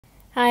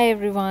Hi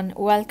everyone,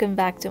 welcome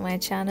back to my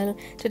channel.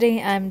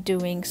 Today I'm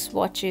doing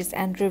swatches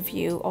and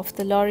review of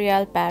the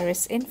L'Oreal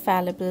Paris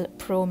Infallible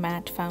Pro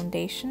Matte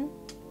Foundation.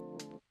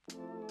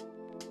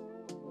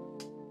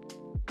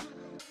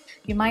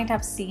 You might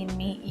have seen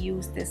me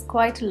use this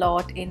quite a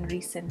lot in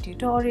recent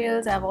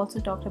tutorials. I've also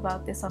talked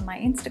about this on my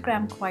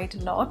Instagram quite a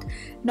lot.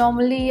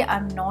 Normally,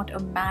 I'm not a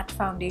matte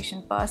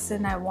foundation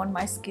person. I want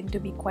my skin to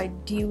be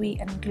quite dewy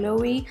and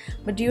glowy.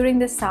 But during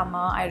the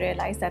summer, I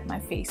realized that my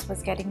face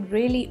was getting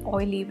really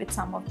oily with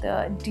some of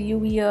the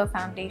dewier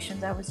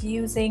foundations I was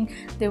using.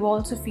 They were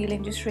also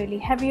feeling just really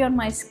heavy on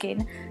my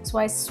skin. So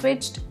I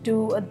switched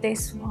to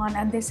this one,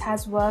 and this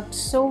has worked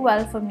so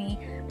well for me,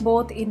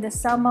 both in the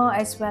summer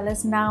as well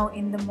as now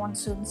in the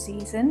monsoon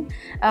season.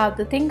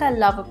 The thing I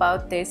love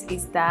about this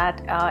is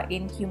that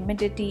in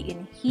humidity,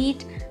 in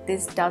heat,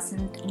 this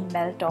doesn't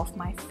melt off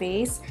my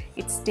face.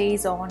 It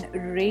stays on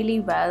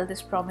really well.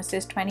 This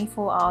promises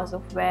 24 hours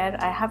of wear.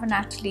 I haven't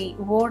actually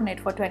worn it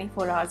for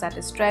 24 hours at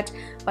a stretch,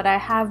 but I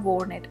have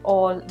worn it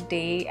all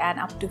day, and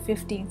up to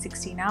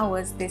 15-16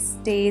 hours this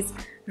stays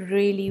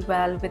really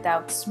well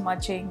without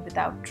smudging,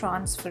 without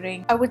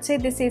transferring. I would say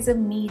this is a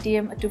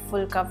medium to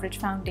full coverage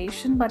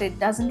foundation, but it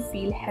doesn't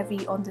feel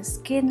heavy on the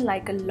skin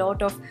like a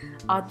lot of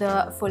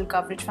other full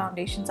coverage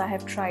foundations I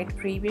have tried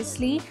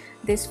previously.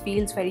 This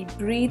feels very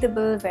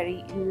breathable,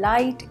 very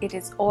light. It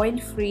is oil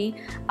free.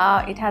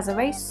 It has a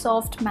very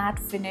soft matte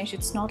finish.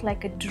 It's not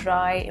like a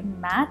dry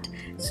matte,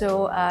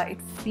 so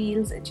it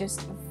feels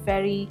just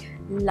very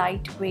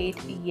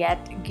lightweight,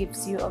 yet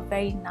gives you a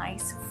very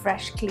nice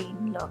fresh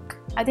clean look.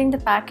 I think the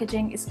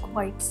packaging is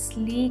quite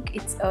sleek.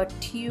 It's a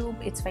tube,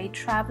 it's very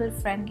travel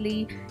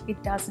friendly.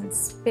 It doesn't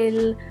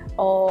spill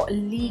or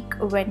leak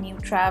when you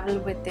travel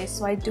with this,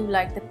 so I do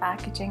like the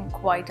packaging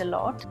quite a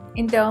lot.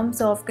 In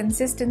terms of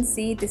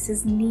consistency, this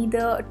is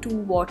neither too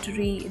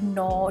watery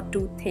nor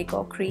too thick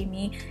or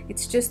creamy.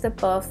 It's just the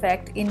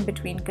perfect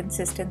in-between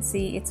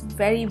consistency. It's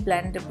very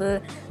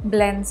blendable,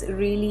 blends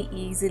really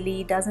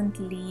easily, doesn't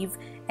leave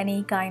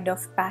any kind of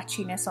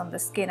patchiness on the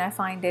skin. I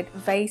find it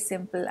very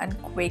simple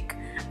and quick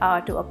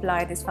to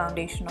apply this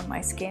foundation on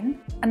my skin.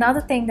 Another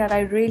thing that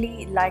I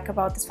really like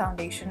about this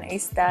foundation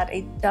is that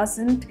it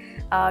doesn't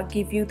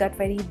give you that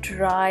very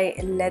dry,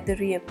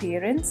 leathery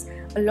appearance.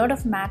 A lot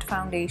of matte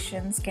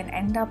foundations can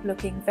end up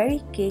looking very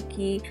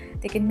cakey.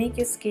 They can make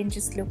your skin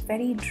just look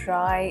very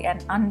dry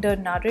and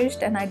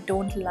undernourished, and I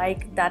don't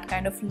like that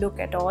kind of look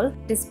at all.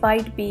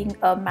 Despite being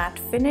a matte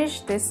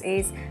finish, this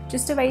is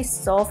just a very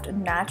soft,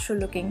 natural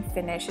looking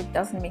finish. It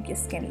doesn't make your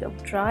skin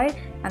look dry,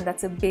 and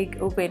that's a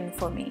big win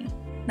for me.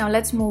 Now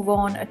let's move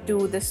on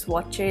to the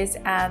swatches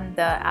and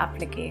the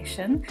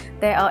application.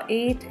 There are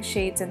 8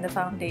 shades in the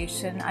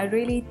foundation. I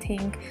really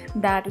think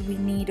that we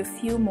need a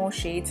few more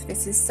shades.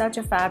 This is such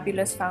a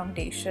fabulous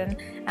foundation,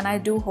 and I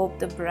do hope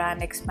the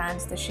brand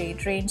expands the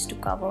shade range to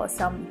cover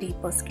some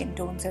deeper skin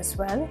tones as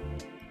well.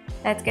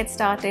 Let's get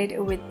started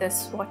with the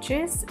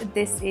swatches.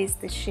 This is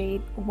the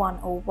shade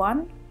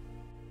 101.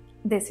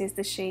 This is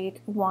the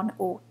shade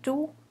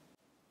 102.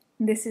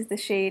 This is the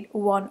shade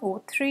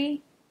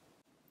 103.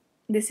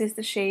 This is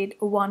the shade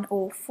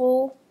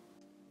 104.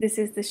 This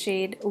is the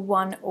shade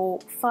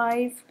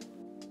 105.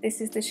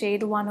 This is the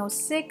shade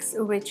 106,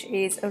 which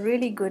is a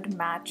really good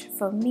match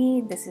for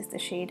me. This is the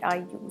shade I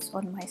use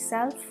on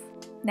myself.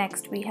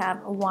 Next we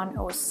have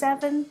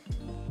 107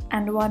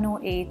 and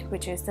 108,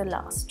 which is the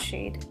last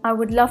shade. I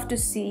would love to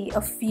see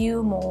a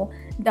few more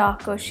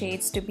darker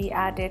shades to be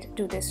added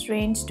to this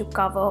range to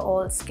cover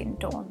all skin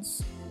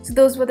tones. So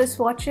those were the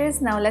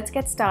swatches. Now let's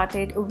get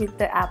started with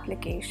the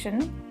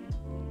application.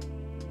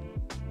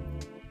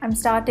 I'm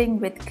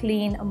starting with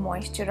clean,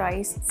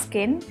 moisturized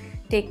skin,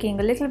 taking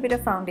a little bit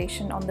of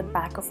foundation on the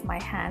back of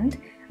my hand.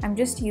 I'm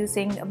just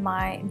using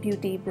my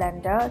beauty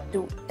blender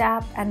to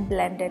tap and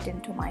blend it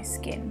into my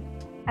skin.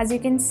 As you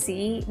can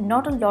see,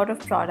 not a lot of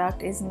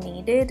product is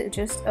needed,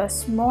 just a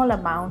small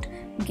amount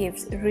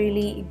gives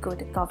really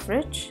good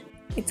coverage.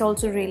 It's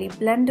also really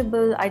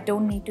blendable. I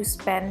don't need to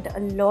spend a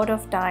lot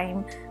of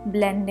time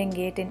blending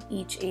it in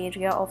each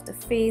area of the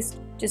face.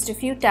 Just a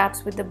few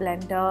taps with the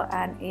blender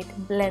and it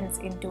blends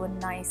into a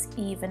nice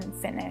even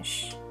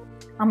finish.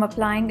 I'm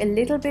applying a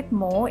little bit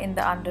more in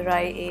the under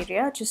eye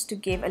area just to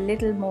give a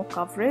little more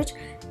coverage.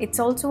 It's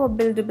also a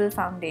buildable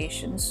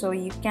foundation, so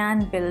you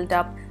can build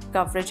up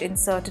coverage in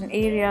certain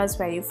areas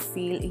where you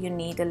feel you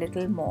need a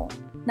little more.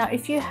 Now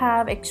if you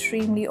have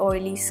extremely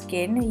oily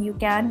skin, you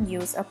can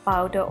use a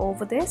powder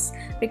over this.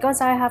 Because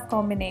I have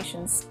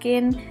combination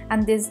skin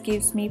and this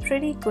gives me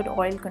pretty good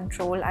oil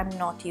control, I'm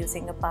not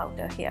using a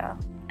powder here.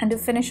 And to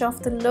finish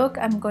off the look,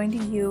 I'm going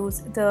to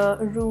use the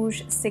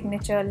Rouge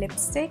Signature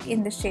lipstick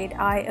in the shade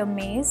I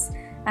Amaze,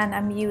 and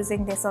I'm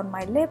using this on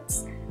my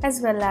lips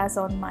as well as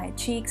on my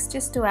cheeks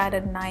just to add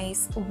a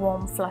nice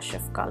warm flush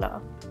of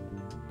color.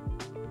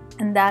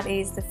 And that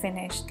is the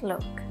finished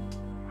look.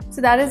 So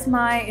that is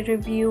my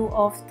review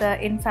of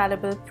the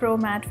Infallible Pro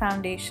Matte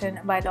Foundation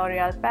by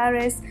L'Oreal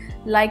Paris.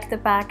 Like the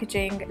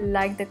packaging,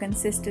 like the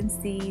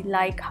consistency,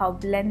 like how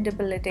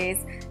blendable it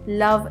is,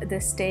 love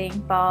the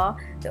staying power.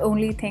 The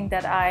only thing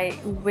that I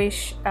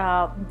wish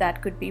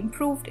that could be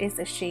improved is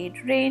the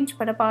shade range,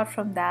 but apart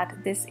from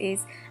that, this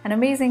is an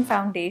amazing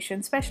foundation,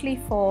 especially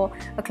for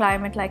a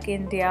climate like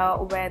India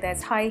where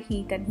there's high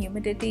heat and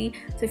humidity.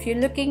 So if you're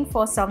looking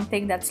for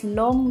something that's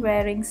long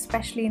wearing,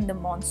 especially in the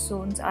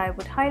monsoons, I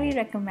would highly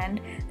recommend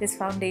this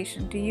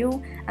foundation to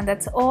you. And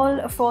that's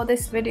all for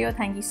this video.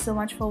 Thank you so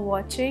much for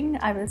watching.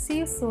 I will see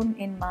you soon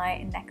in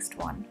my next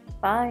one.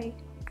 Bye.